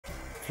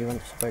you want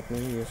to support me,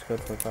 use code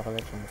for Bankrol on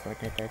the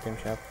Fortnite item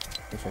shop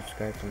and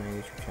subscribe to my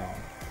YouTube channel.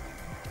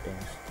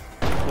 Thanks.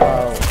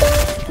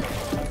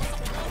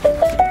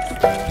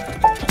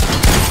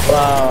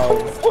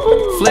 Wow.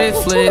 Flip,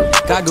 flip,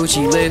 got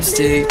Gucci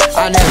lipstick.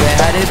 I never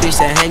had a bitch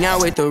that hang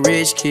out with the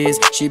rich kids.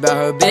 She bout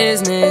her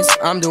business,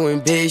 I'm doing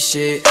big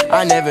shit.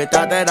 I never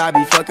thought that I'd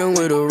be fucking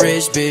with a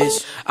rich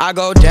bitch. I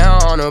go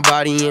down on her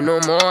body in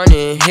the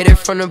morning, hit it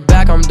from the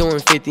back, I'm doing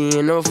 50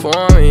 in the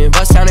foreign.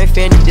 Bust down in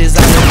Fendi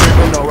designer,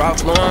 drippin' no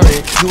Ralph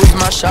Lauren. You was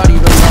my shot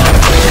even though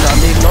I'm playing,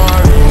 I'm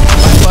ignoring.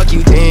 Like fuck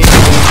you think,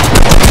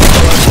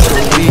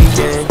 the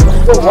weekend.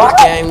 My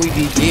gang, we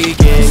be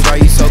geeking, girl,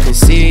 you so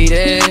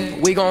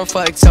conceited. We gon'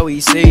 fuck till we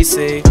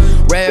see.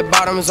 Red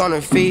bottoms on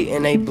her feet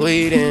and they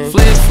bleeding.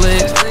 Flip, flip,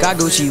 got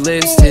Gucci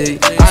lipstick.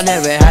 I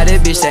never had a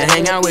bitch that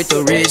hang out with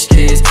the rich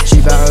kids. She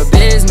bout her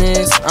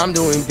business, I'm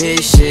doing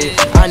big shit.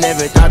 I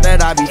never thought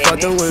that I'd be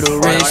fucking with a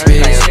rich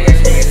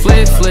bitch.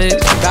 Flip,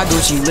 flip, got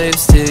Gucci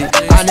lipstick.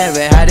 I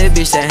never had a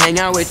bitch that hang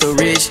out with the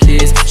rich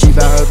kids. She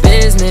bout her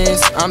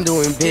business, I'm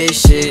doing big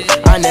shit.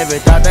 I never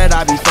thought that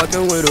I'd be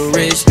fucking with a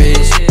rich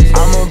bitch.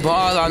 I'm a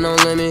ball, I no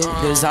limit,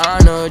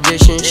 designer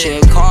edition. She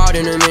ain't called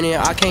in a minute,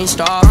 I can't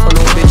stop for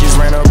no bitches.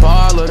 Ran up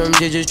all of them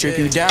digits, drip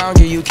you down,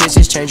 give you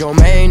kisses. Change your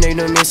main name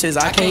to misses,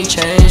 I can't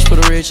change for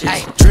the riches.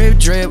 Ay, drip,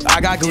 drip,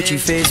 I got Gucci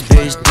fits,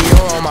 bitch.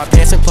 Dior on my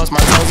pants and plus my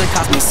toes, it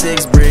cost me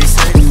 6 bricks.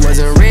 We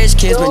wasn't rich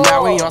kids, but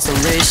now we on some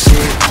rich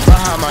shit.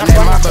 Behind my neck,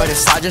 my butt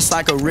inside just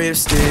like a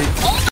ripstick.